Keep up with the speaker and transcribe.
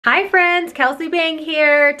Hi friends, Kelsey Bang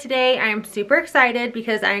here. Today I am super excited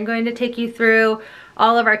because I'm going to take you through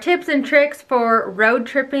all of our tips and tricks for road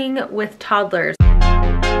tripping with toddlers.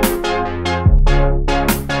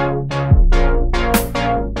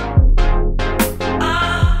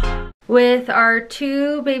 With our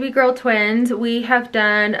two baby girl twins, we have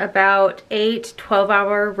done about 8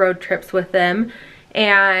 12-hour road trips with them.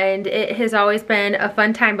 And it has always been a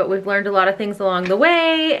fun time, but we've learned a lot of things along the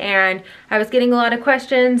way, and I was getting a lot of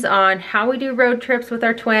questions on how we do road trips with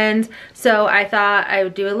our twins, so I thought I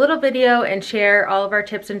would do a little video and share all of our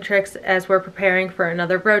tips and tricks as we're preparing for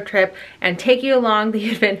another road trip and take you along the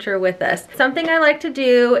adventure with us. Something I like to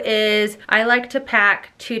do is I like to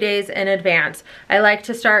pack 2 days in advance. I like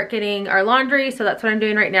to start getting our laundry, so that's what I'm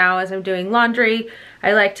doing right now is I'm doing laundry.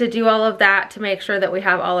 I like to do all of that to make sure that we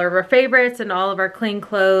have all of our favorites and all of our clean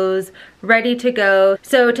clothes ready to go.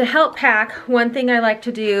 So to help pack, one thing I like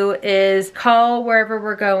to do is call wherever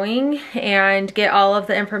we're going and get all of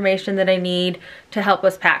the information that I need to help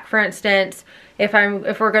us pack. For instance, if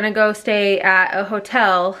we're gonna go stay at a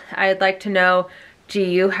hotel, I'd like to know, do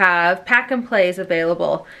you have pack and plays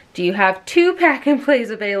available? Do you have 2 pack and plays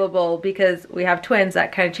available? Because we have twins,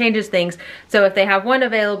 that kind of changes things. So if they have 1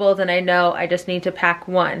 available, then I know I just need to pack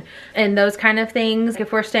 1. And those kind of things,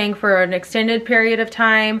 if we're staying for an extended period of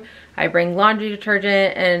time, I bring laundry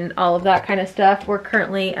detergent and all of that kind of stuff. We're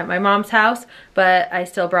currently at my mom's house, but I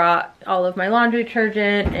still brought all of my laundry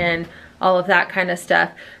detergent and all of that kind of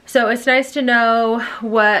stuff. So it's nice to know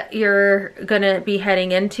what you're gonna be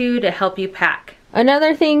heading into to help you pack.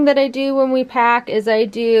 Another thing that I do when we pack is I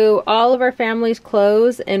do all of our family's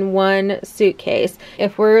clothes in 1 suitcase.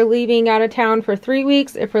 If we're leaving out of town for 3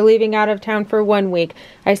 weeks, if we're leaving out of town for 1 week,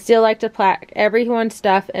 I still like to pack everyone's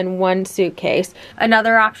stuff in 1 suitcase.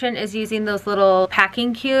 Another option is using those little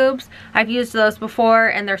packing cubes. I've used those before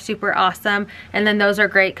and they're super awesome. And then those are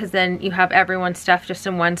great because then you have everyone's stuff just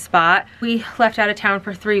in 1 spot. We left out of town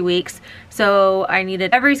for 3 weeks, so I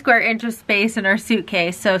needed every square inch of space in our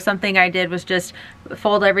suitcase. So something I did was just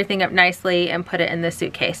fold everything up nicely and put it in the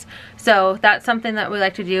suitcase. So that's something that we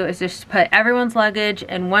like to do, is just put everyone's luggage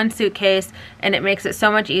in 1 suitcase, and it makes it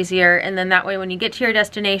so much easier. And then that way when you get to your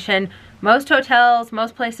destination, most hotels,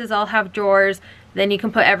 most places all have drawers, then you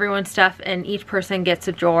can put everyone's stuff and each person gets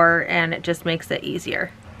a drawer, and it just makes it easier.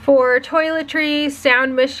 For toiletries,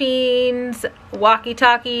 sound machines,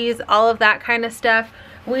 walkie-talkies, all of that kind of stuff,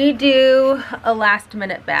 we do a last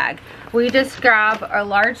minute bag. We just grab a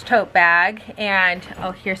large tote bag, and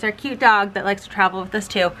oh, here's our cute dog that likes to travel with us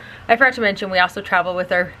too. I forgot to mention we also travel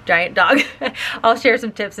with our giant dog. I'll share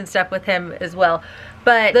some tips and stuff with him as well.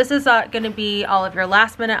 But this is going to be all of your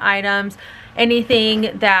last minute items,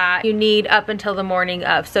 anything that you need up until the morning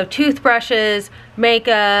of. So toothbrushes,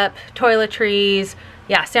 makeup, toiletries,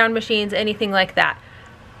 yeah, sound machines, anything like that.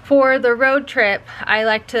 For the road trip, I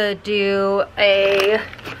like to do a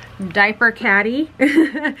diaper caddy.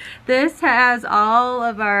 This has all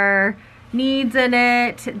of our needs in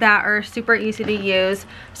it that are super easy to use.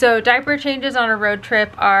 So diaper changes on a road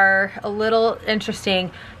trip are a little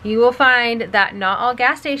interesting. You will find that not all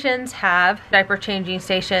gas stations have diaper changing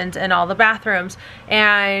stations in all the bathrooms.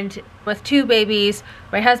 And with 2 babies,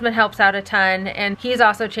 my husband helps out a ton, and he's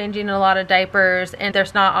also changing a lot of diapers, and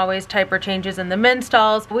there's not always diaper changes in the men's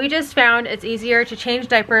stalls. We just found it's easier to change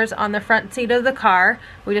diapers on the front seat of the car.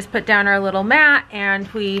 We just put down our little mat and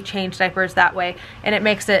we change diapers that way, and it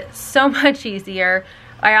makes it so much easier.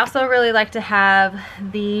 I also really like to have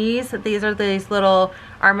these. These are these little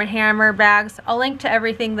Arm & Hammer bags. I'll link to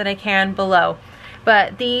everything that I can below.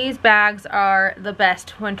 But these bags are the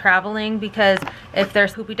best when traveling, because if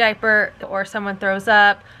there's a poopy diaper or someone throws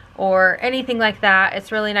up or anything like that,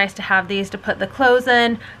 it's really nice to have these to put the clothes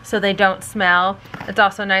in so they don't smell. It's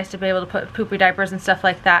also nice to be able to put poopy diapers and stuff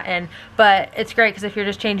like that in. But it's great because if you're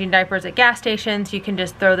just changing diapers at gas stations, you can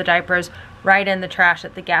just throw the diapers right in the trash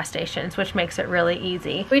at the gas stations, which makes it really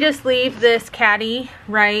easy. We just leave this caddy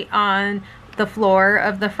right on the floor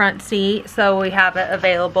of the front seat, so we have it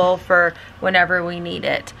available for whenever we need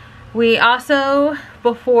it. We also,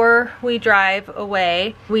 before we drive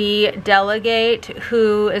away, we delegate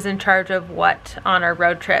who is in charge of what on our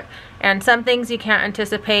road trip. And some things you can't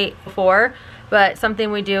anticipate before, but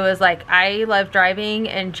something we do is, like, I love driving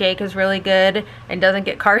and Jake is really good and doesn't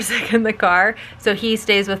get car sick in the car, so he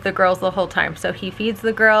stays with the girls the whole time. So he feeds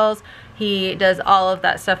the girls, he does all of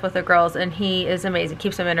that stuff with the girls, and he is amazing.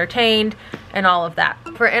 Keeps them entertained and all of that.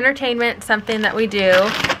 For entertainment, something that we do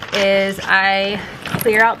is I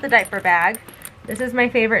clear out the diaper bag. This is my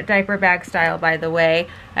favorite diaper bag style, by the way.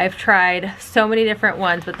 I've tried so many different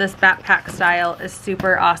ones, but this backpack style is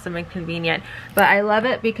super awesome and convenient. But I love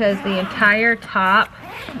it because the entire top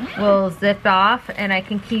will zip off and I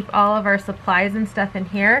can keep all of our supplies and stuff in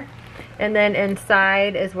here. And then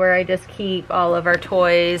inside is where I just keep all of our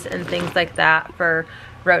toys and things like that for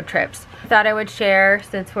road trips. Thought I would share,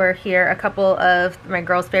 since we're here, a couple of my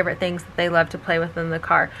girls' favorite things that they love to play with in the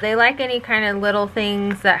car. They like any kind of little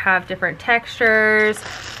things that have different textures.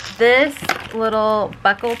 This little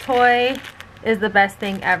buckle toy is the best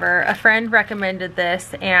thing ever. A friend recommended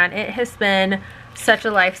this and it has been such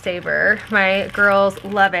a lifesaver. My girls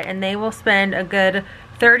love it and they will spend a good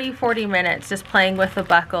 30-40 minutes just playing with the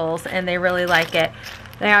buckles and they really like it.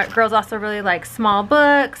 Girls also really like small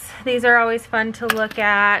books. These are always fun to look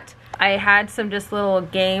at. I had some just little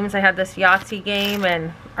games. I had this Yahtzee game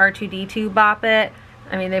and R2-D2 Bop It.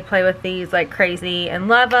 I mean, they play with these like crazy and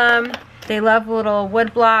love them. They love little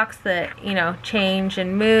wood blocks that, you know, change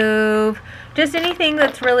and move. Just anything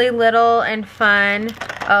that's really little and fun.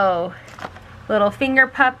 Oh, little finger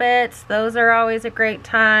puppets. Those are always a great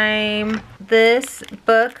time. This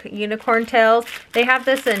book, Unicorn Tales, they have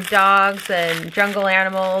this in dogs and jungle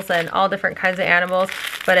animals and all different kinds of animals,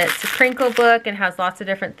 but it's a crinkle book and has lots of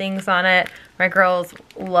different things on it. My girls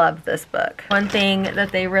love this book. One thing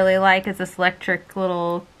that they really like is this electric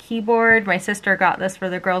little keyboard. My sister got this for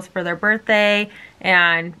the girls for their birthday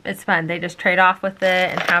and it's fun. They just trade off with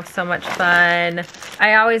it and have so much fun.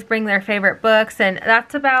 I always bring their favorite books and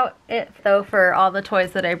that's about it though for all the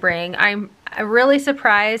toys that I bring. I'm really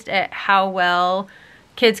surprised at how well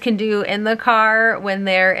kids can do in the car when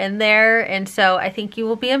they're in there, and so I think you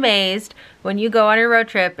will be amazed when you go on a road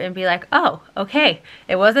trip and be like, oh, okay,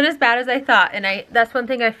 it wasn't as bad as I thought. And that's one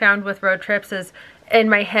thing I found with road trips is in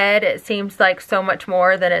my head it seems like so much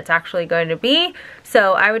more than it's actually going to be.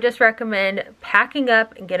 So I would just recommend packing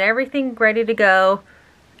up and get everything ready to go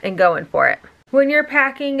and going for it. When you're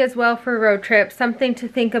packing as well for road trips, something to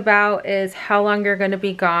think about is how long you're going to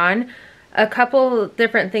be gone. A couple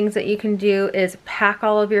different things that you can do is pack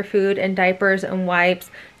all of your food and diapers and wipes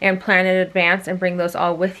and plan in advance and bring those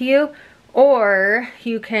all with you. Or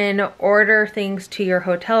you can order things to your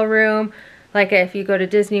hotel room. Like if you go to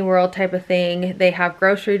Disney World type of thing, they have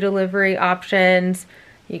grocery delivery options.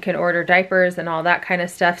 You can order diapers and all that kind of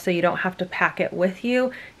stuff so you don't have to pack it with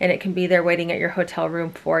you and it can be there waiting at your hotel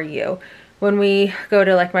room for you. When we go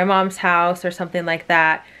to like my mom's house or something like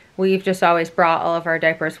that, we've just always brought all of our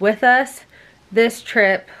diapers with us. This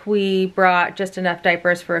trip, we brought just enough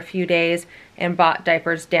diapers for a few days and bought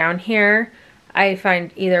diapers down here. I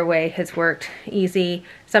find either way has worked easy.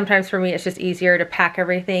 Sometimes for me, it's just easier to pack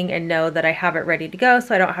everything and know that I have it ready to go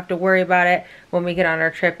so I don't have to worry about it when we get on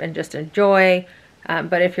our trip and just enjoy.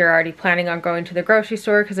 But if you're already planning on going to the grocery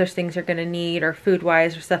store because there's things you're gonna need or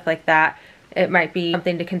food-wise or stuff like that, it might be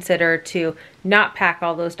something to consider to not pack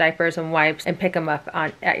all those diapers and wipes and pick them up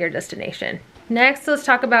at your destination. Next, let's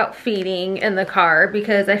talk about feeding in the car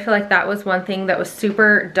because I feel like that was one thing that was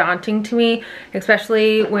super daunting to me,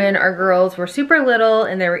 especially when our girls were super little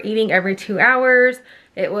and they were eating every 2 hours.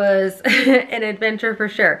 It was an adventure for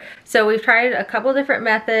sure. So we've tried a couple different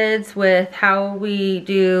methods with how we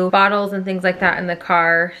do bottles and things like that in the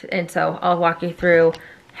car, and so I'll walk you through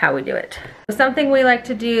how we do it. Something we like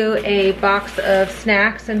to do a box of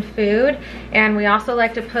snacks and food, and we also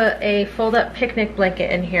like to put a fold-up picnic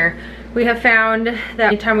blanket in here. We have found that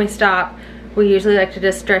anytime we stop, we usually like to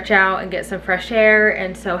just stretch out and get some fresh air,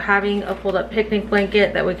 and so having a fold-up picnic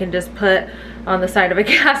blanket that we can just put on the side of a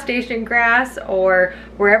gas station grass or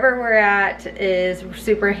wherever we're at is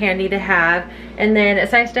super handy to have. And then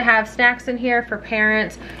it's nice to have snacks in here for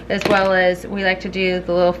parents, as well as we like to do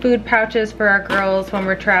the little food pouches for our girls when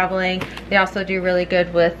we're traveling. They also do really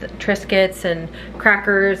good with Triscuits and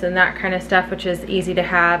crackers and that kind of stuff, which is easy to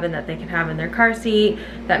have and that they can have in their car seat.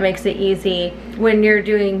 That makes it easy. When you're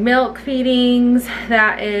doing milk feedings,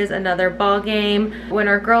 that is another ball game. When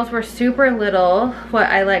our girls were super little, what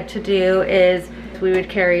I like to do is we would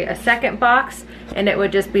carry a second box and it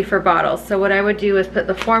would just be for bottles. So what I would do is put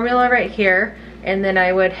the formula right here, and then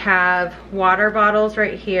I would have water bottles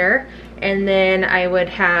right here, and then I would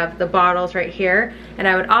have the bottles right here, and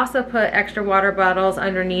I would also put extra water bottles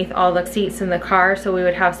underneath all the seats in the car so we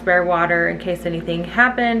would have spare water in case anything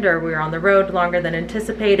happened or we were on the road longer than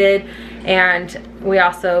anticipated. And we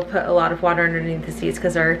also put a lot of water underneath the seats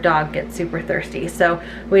because our dog gets super thirsty. So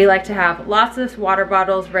we like to have lots of water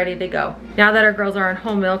bottles ready to go. Now that our girls are on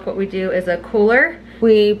whole milk, what we do is a cooler,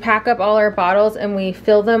 We pack up all our bottles and we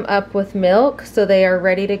fill them up with milk so they are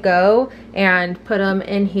ready to go, and put them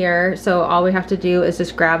in here. So all we have to do is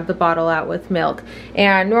just grab the bottle out with milk.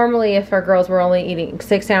 And normally if our girls were only eating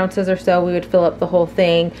 6 ounces or so, we would fill up the whole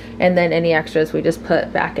thing, and then any extras we just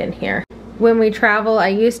put back in here. When we travel, I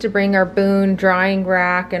used to bring our Boone drying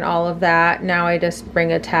rack and all of that. Now I just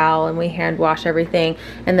bring a towel and we hand wash everything,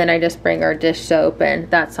 and then I just bring our dish soap, and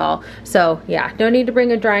that's all. So yeah, no need to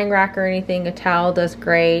bring a drying rack or anything. A towel does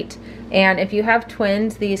great. And if you have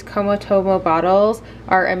twins, these Komotomo bottles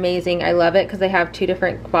are amazing. I love it because they have 2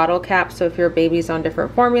 different bottle caps. So if your baby's on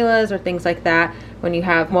different formulas or things like that, when you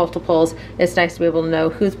have multiples, it's nice to be able to know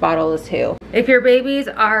whose bottle is who. If your babies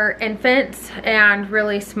are infants and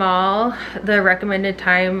really small, the recommended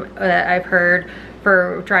time that I've heard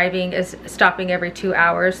for driving is stopping every 2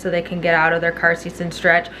 hours so they can get out of their car seats and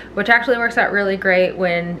stretch, which actually works out really great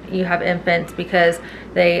when you have infants because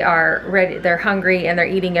they are ready, they're hungry, and they're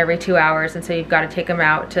eating every 2 hours, and so you've got to take them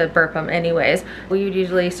out to burp them anyways. We would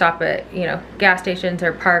usually stop at, you know, gas stations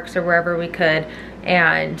or parks or wherever we could,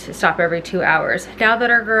 and stop every 2 hours. Now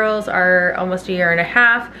that our girls are almost a year and a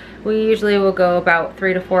half, we usually will go about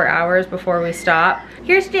 3 to 4 hours before we stop.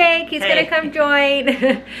 Here's Jake, he's gonna come join.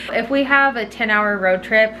 If we have a 10-hour road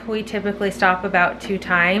trip, we typically stop about 2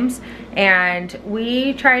 times, and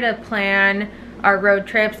we try to plan our road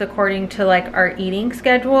trips according to like our eating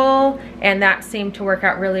schedule, and that seemed to work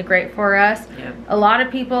out really great for us. Yep. A lot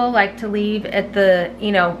of people like to leave at the,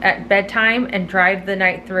 you know, at bedtime and drive the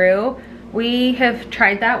night through. We have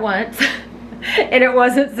tried that once and it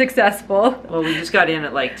wasn't successful. Well, we just got in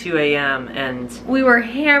at like 2 a.m. and we were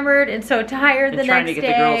hammered and so tired the next day. Trying to get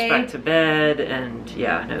the girls back to bed, and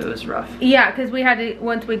yeah, no, it was rough. Yeah, because we had to,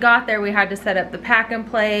 once we got there, we had to set up the pack and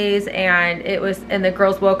plays, and it was, and the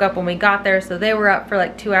girls woke up when we got there, so they were up for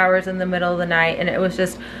like 2 hours in the middle of the night, and it was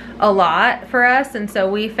just a lot for us. And so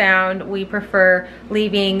we found we prefer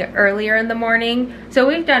leaving earlier in the morning. So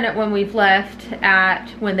we've done it when we've left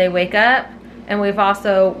at when they wake up, and we've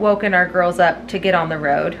also woken our girls up to get on the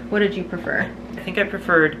road. What did you prefer? I think I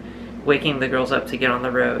preferred waking the girls up to get on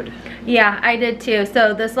the road. Yeah, I did too.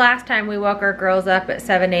 So this last time we woke our girls up at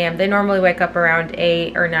 7 a.m. They normally wake up around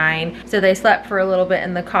 8 or 9. So they slept for a little bit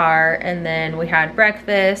in the car, and then we had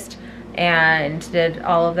breakfast and did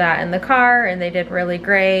all of that in the car, and they did really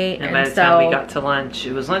great. And by the time we got to lunch,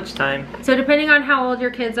 it was lunchtime. So depending on how old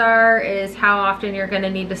your kids are is how often you're gonna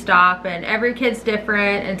need to stop, and every kid's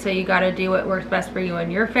different, and so you gotta do what works best for you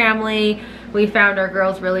and your family. We found our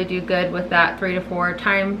girls really do good with that 3 to 4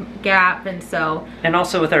 time gap, and so. And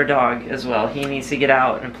also with our dog as well. He needs to get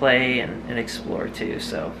out and play and explore too,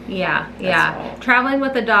 so. Yeah, yeah. Traveling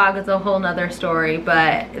with a dog is a whole nother story,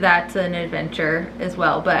 but that's an adventure as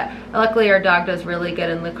well. But luckily our dog does really good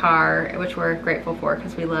in the car, which we're grateful for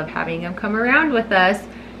because we love having him come around with us.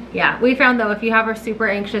 Yeah, we found though if you have a super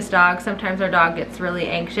anxious dog, sometimes our dog gets really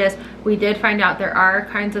anxious. We did find out there are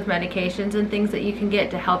kinds of medications and things that you can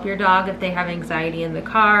get to help your dog if they have anxiety in the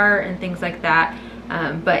car and things like that.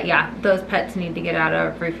 But yeah, those pets need to get out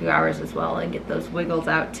every few hours as well and get those wiggles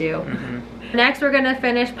out too. Mm-hmm. Next we're gonna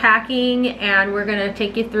finish packing, and we're gonna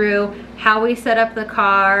take you through how we set up the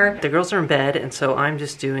car. The girls are in bed, and so I'm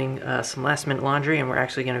just doing some last minute laundry, and we're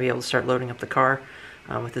actually gonna be able to start loading up the car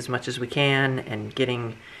with as much as we can and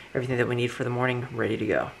getting everything that we need for the morning ready to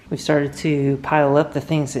go. We've started to pile up the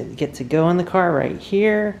things that get to go in the car right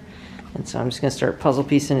here. And so I'm just gonna start puzzle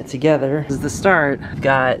piecing it together. This is the start. I've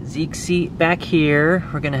got Zeke's seat back here.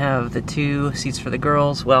 We're gonna have the 2 seats for the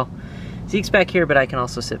girls. Well, Zeke's back here, but I can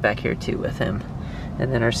also sit back here too with him.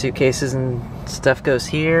 And then our suitcases and stuff goes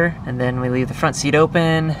here. And then we leave the front seat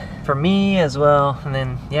open for me as well. And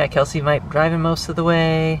then, yeah, Kelsey might drive him most of the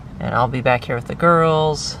way. And I'll be back here with the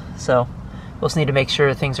girls. So we'll just need to make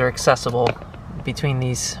sure things are accessible between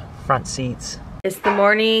these front seats. It's the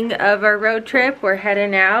morning of our road trip. We're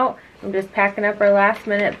heading out. I'm just packing up our last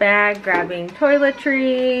minute bag, grabbing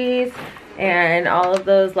toiletries and all of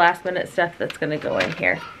those last minute stuff that's gonna go in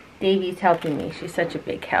here. Davey's helping me. She's such a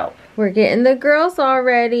big help. We're getting the girls all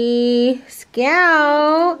ready.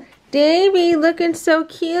 Scout, Davey looking so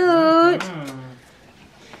cute.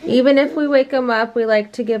 Even if we wake them up, we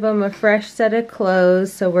like to give them a fresh set of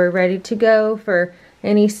clothes so we're ready to go for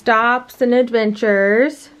any stops and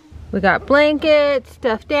adventures. We got blankets,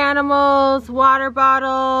 stuffed animals, water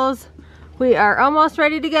bottles. We are almost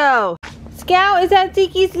ready to go. Scout, is that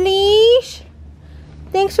Zeke's leash?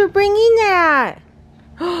 Thanks for bringing that.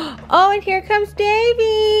 Oh, and here comes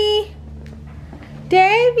Davey.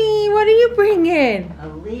 Davey, what are you bringing? A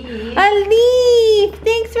leaf. A leaf.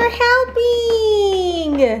 Thanks for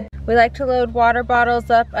helping. We like to load water bottles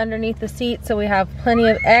up underneath the seat so we have plenty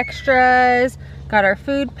of extras. Got our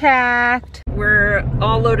food packed. We're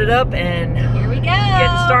all loaded up and here we go.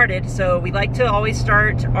 Getting started. So we like to always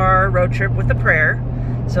start our road trip with a prayer.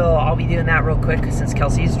 So I'll be doing that real quick since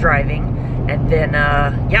Kelsey's driving. And then,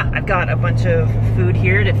 yeah, I've got a bunch of food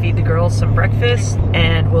here to feed the girls some breakfast,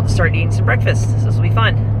 and we'll start eating some breakfast. So this will be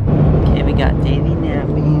fun. Okay, we got Davey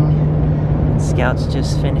napping. Scout's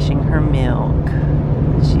just finishing her milk.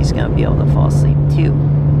 She's gonna be able to fall asleep too.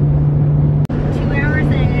 2 hours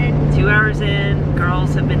in. 2 hours in.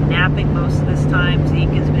 Girls have been napping most of this time. Zeke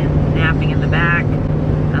has been napping in the back,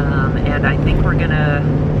 and I think we're gonna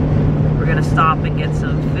stop and get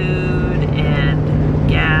some food and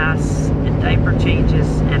gas and diaper changes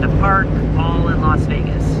and a park, all in Las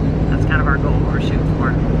Vegas. That's kind of our goal we're shooting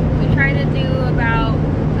for. We try to do about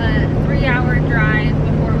a 3-hour drive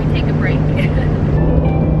before we take a break.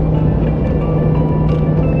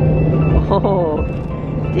 Oh,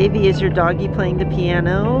 Davey, is your doggy playing the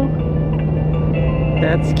piano?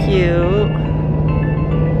 That's cute.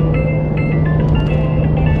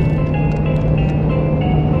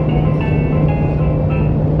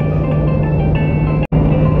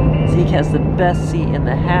 Zeke has the best seat in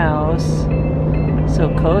the house. So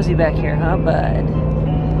cozy back here, huh, bud?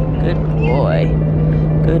 Good boy.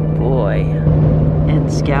 Good boy.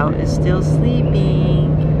 And Scout is still sleeping.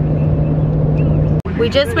 We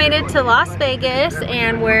just made it to Las Vegas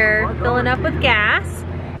and we're filling up with gas.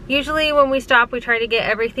 Usually when we stop, we try to get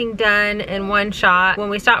everything done in one shot. When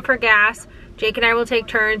we stop for gas, Jake and I will take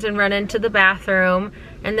turns and run into the bathroom,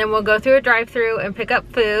 and then we'll go through a drive-thru and pick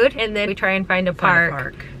up food, and then we try and find a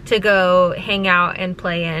park to go hang out and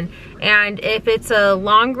play in. And if it's a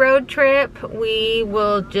long road trip, we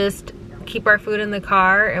will just keep our food in the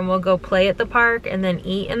car and we'll go play at the park and then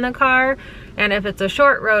eat in the car. And if it's a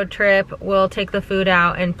short road trip, we'll take the food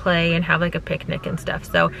out and play and have like a picnic and stuff.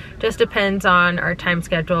 So just depends on our time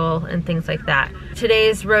schedule and things like that.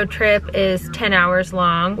 Today's road trip is 10 hours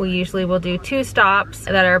long. We usually will do 2 stops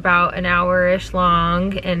that are about an hour-ish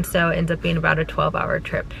long, and so it ends up being about a 12-hour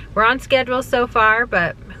trip. We're on schedule so far,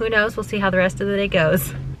 but who knows? We'll see how the rest of the day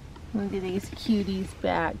goes. Look at these cuties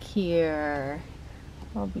back here.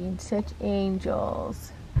 All being such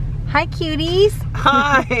angels. Hi, cuties.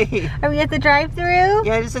 Hi. Are we at the drive-thru?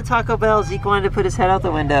 Yeah, just at Taco Bell. Zeke wanted to put his head out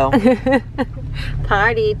the window.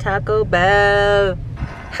 Party Taco Bell.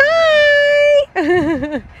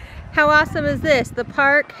 Hi. How awesome is this? The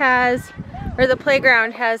park has, or the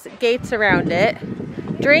playground has gates around it.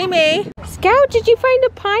 Dreamy. Scout, did you find a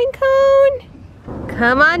pine cone?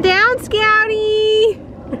 Come on down, Scouty.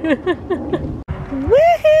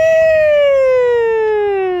 Woohoo!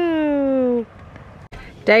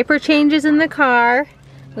 Diaper changes in the car.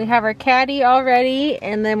 We have our caddy all ready,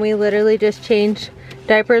 and then we literally just change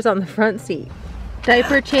diapers on the front seat.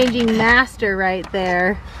 Diaper changing master right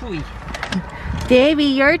there. Ooh. Davey,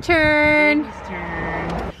 your turn. Davey's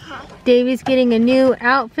turn. Davey's getting a new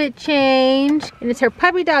outfit change, and it's her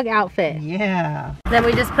puppy dog outfit. Yeah. Then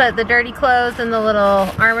we just put the dirty clothes in the little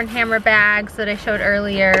Arm & Hammer bags that I showed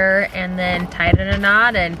earlier, and then tied in a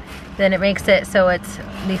knot, and then it makes it so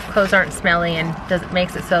these clothes aren't smelly, and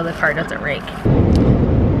makes it so the car doesn't rake.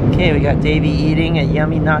 Okay, we got Davey eating a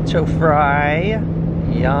yummy nacho fry.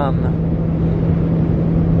 Yum.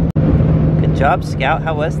 Good job, Scout.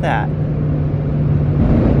 How was that?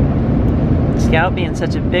 Scout being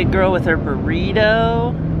such a big girl with her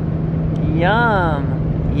burrito.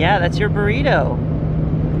 Yum. Yeah, that's your burrito.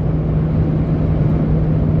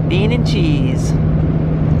 Bean and cheese.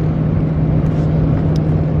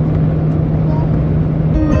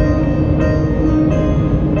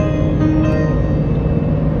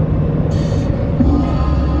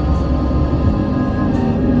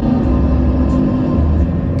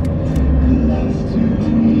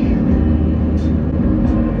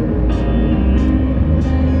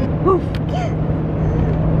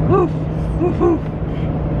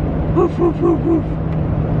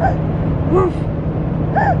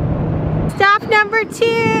 Stop number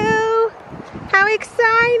 2! How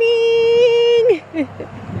exciting!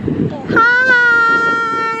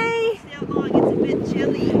 Hi! See how long? It's a bit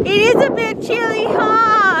chilly. It is a bit chilly,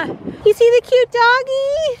 huh? You see the cute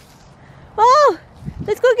doggy? Oh,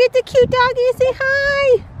 let's go get the cute doggy and say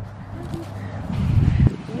hi!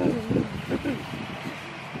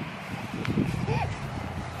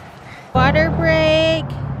 Water break.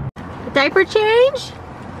 Diaper change?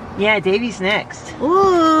 Yeah, Davey's next.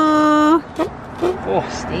 Ooh. Oh,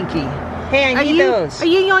 stinky. Hey, I need those. Are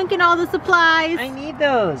you yoinking all the supplies? I need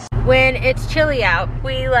those. When it's chilly out,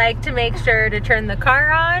 we like to make sure to turn the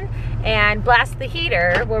car on and blast the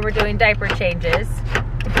heater when we're doing diaper changes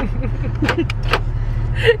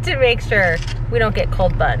to make sure we don't get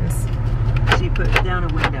cold buns. So you put down a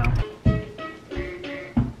window.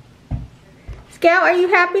 Scout, are you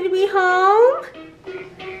happy to be home?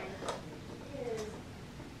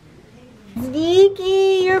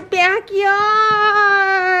 Zeke, your backyard!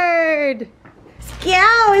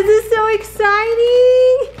 Scout, is this so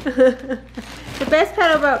exciting? The best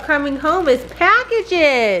part about coming home is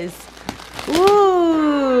packages.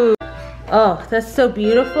 Ooh. Oh, that's so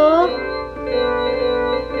beautiful.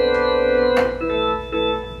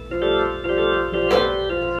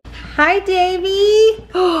 Hi, Davey.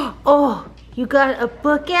 Oh, you got a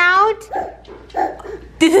book out?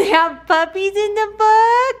 Do they have puppies in the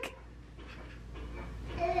book?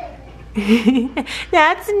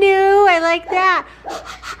 That's new. I like that.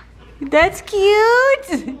 That's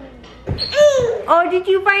cute. Oh, did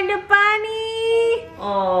you find a bunny?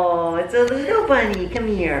 Oh, it's a little bunny. Come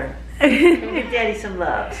here. Give Daddy some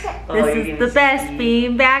love. Oh, this is the best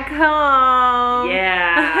being back home.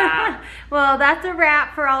 Yeah. Well, that's a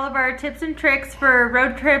wrap for all of our tips and tricks for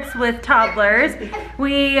road trips with toddlers.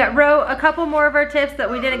 We wrote a couple more of our tips that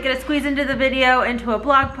we didn't get to squeeze into the video into a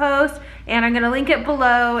blog post, and I'm going to link it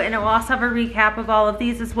below, and it will also have a recap of all of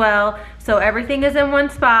these as well. So everything is in one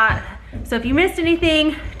spot. So if you missed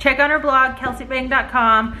anything, check on our blog,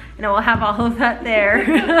 kelseybang.com, and it will have all of that there.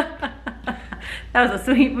 That was a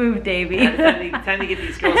sweet move, Davey. Time to get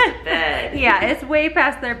these girls to bed. Yeah, it's way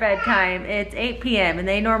past their bedtime. It's 8 p.m. and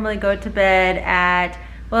they normally go to bed at,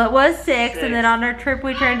 well, it was 6, and then on our trip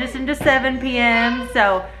we transitioned to 7 p.m.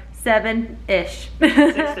 So 7-ish.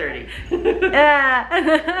 6:30.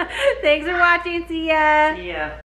 Thanks for watching. See ya. See ya.